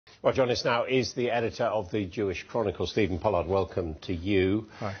Well, joining us now is the editor of the Jewish Chronicle, Stephen Pollard. Welcome to you.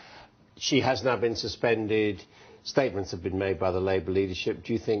 Hi. She has now been suspended. Statements have been made by the Labour leadership.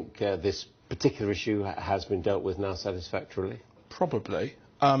 Do you think this particular issue has been dealt with now satisfactorily? Probably.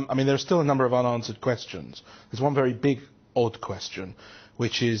 I mean, there are still a number of unanswered questions. There's one very big, odd question,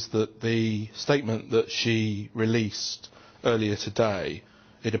 which is that the statement that she released earlier today,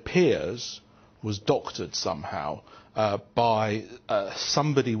 it appears, was doctored somehow by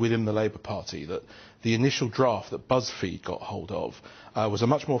somebody within the Labour Party. That the initial draft that BuzzFeed got hold of was a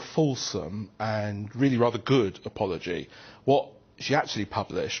much more fulsome and really rather good apology. What she actually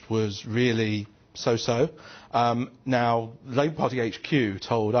published was really so-so. Now, Labour Party HQ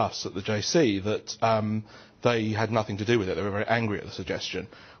told us at the JC that they had nothing to do with it. They were very angry at the suggestion,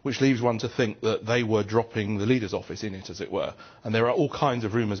 which leaves one to think that they were dropping the leader's office in it, as it were. And there are all kinds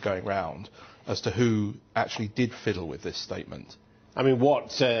of rumours going round as to who actually did fiddle with this statement. I mean,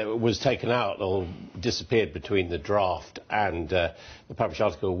 what was taken out or disappeared between the draft and the published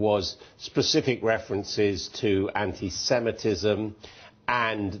article was specific references to anti-Semitism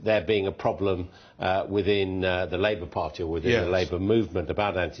and there being a problem within the Labour Party or within the Labour movement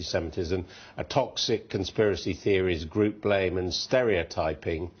about anti-Semitism, a toxic conspiracy theories, group blame and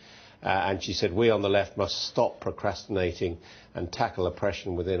stereotyping. And she said, we on the left must stop procrastinating and tackle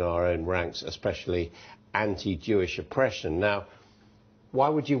oppression within our own ranks, especially anti-Jewish oppression. Now, why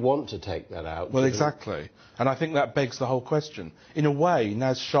would you want to take that out? Well, exactly. And I think that begs the whole question. In a way,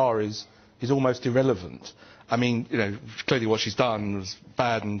 Naz Shah is almost irrelevant. I mean, you know, clearly what she's done was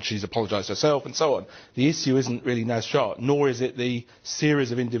bad and she's apologised herself and so on. The issue isn't really Naz Shah, nor is it the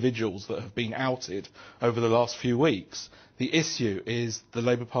series of individuals that have been outed over the last few weeks. The issue is the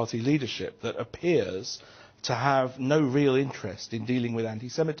Labour Party leadership that appears to have no real interest in dealing with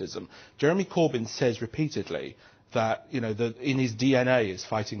anti-Semitism. Jeremy Corbyn says repeatedly that, you know, that in his DNA is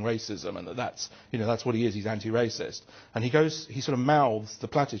fighting racism and that's what he is, he's anti-racist. And he sort of mouths the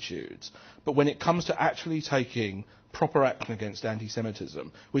platitudes. But when it comes to actually taking proper action against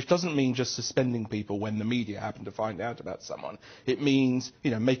anti-Semitism, which doesn't mean just suspending people when the media happen to find out about someone, it means, you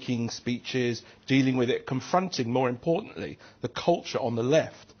know, making speeches, dealing with it, confronting, more importantly, the culture on the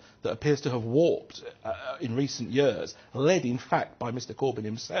left that appears to have warped in recent years, led in fact by Mr Corbyn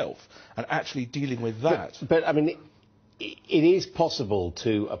himself, and actually dealing with that. But I mean, it is possible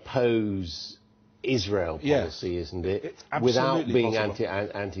to oppose Israel policy, isn't it? It's absolutely without being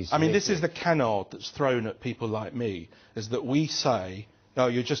possible. anti-Semitic. I mean, this is the canard that's thrown at people like me, is that we say, no,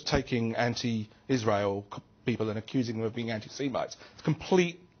 you're just taking anti-Israel people and accusing them of being anti-Semites. It's a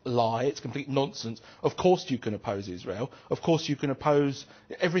complete lie, it's complete nonsense. Of course you can oppose Israel. Of course you can oppose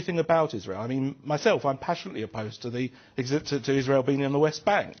everything about Israel. I mean, myself, I'm passionately opposed to Israel being in the West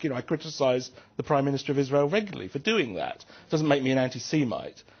Bank. You know, I criticise the Prime Minister of Israel regularly for doing that. It doesn't make me an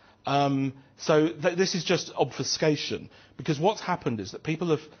anti-Semite. This is just obfuscation, because what's happened is that people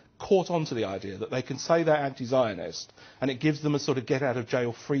have caught on to the idea that they can say they're anti-Zionist and it gives them a sort of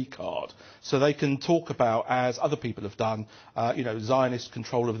get-out-of-jail-free card, so they can talk about, as other people have done, you know, Zionist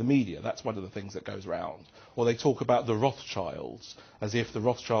control of the media. That's one of the things that goes round. Or they talk about the Rothschilds, as if the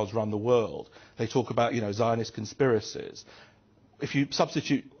Rothschilds run the world. They talk about, you know, Zionist conspiracies. If you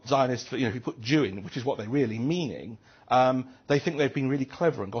substitute Zionist for, you know, if you put Jew in, which is what they're really meaning, they think they've been really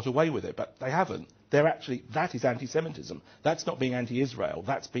clever and got away with it, but they haven't. They're actually, that is anti-Semitism. That's not being anti-Israel,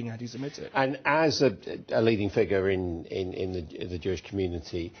 that's being anti-Semitic. And as a leading figure in the Jewish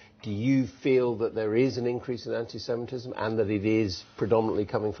community, do you feel that there is an increase in anti-Semitism and that it is predominantly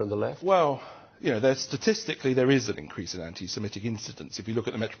coming from the left? Well, you know, statistically there is an increase in anti-Semitic incidents. If you look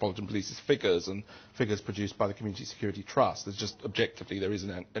at the Metropolitan Police's figures and figures produced by the Community Security Trust, there's just objectively there is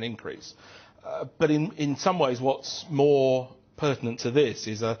an increase. But in some ways what's more pertinent to this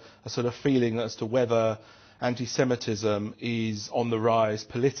is a sort of feeling as to whether anti-Semitism is on the rise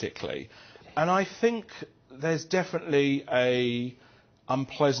politically. And I think there's definitely a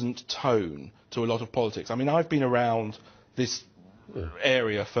unpleasant tone to a lot of politics. I mean, I've been around this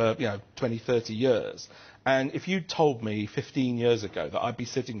area for 20, 30 years. And if you'd told me 15 years ago that I'd be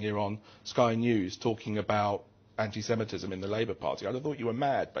sitting here on Sky News talking about anti-Semitism in the Labour Party, I'd have thought you were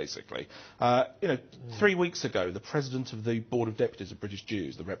mad, basically. 3 weeks ago, the President of the Board of Deputies of British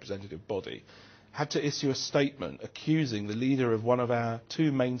Jews, the representative body, had to issue a statement accusing the leader of one of our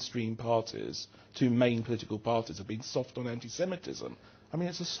two mainstream parties, two main political parties, of being soft on anti-Semitism. I mean,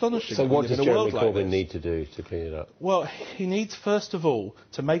 it's astonishing. So what does Jeremy Corbyn like need to do to clean it up? Well, he needs, first of all,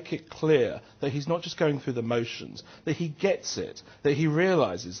 to make it clear that he's not just going through the motions, that he gets it, that he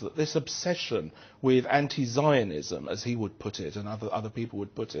realises that this obsession with anti-Zionism, as he would put it, and other people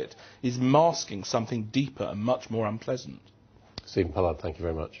would put it, is masking something deeper and much more unpleasant. Stephen Pollard, thank you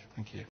very much. Thank you.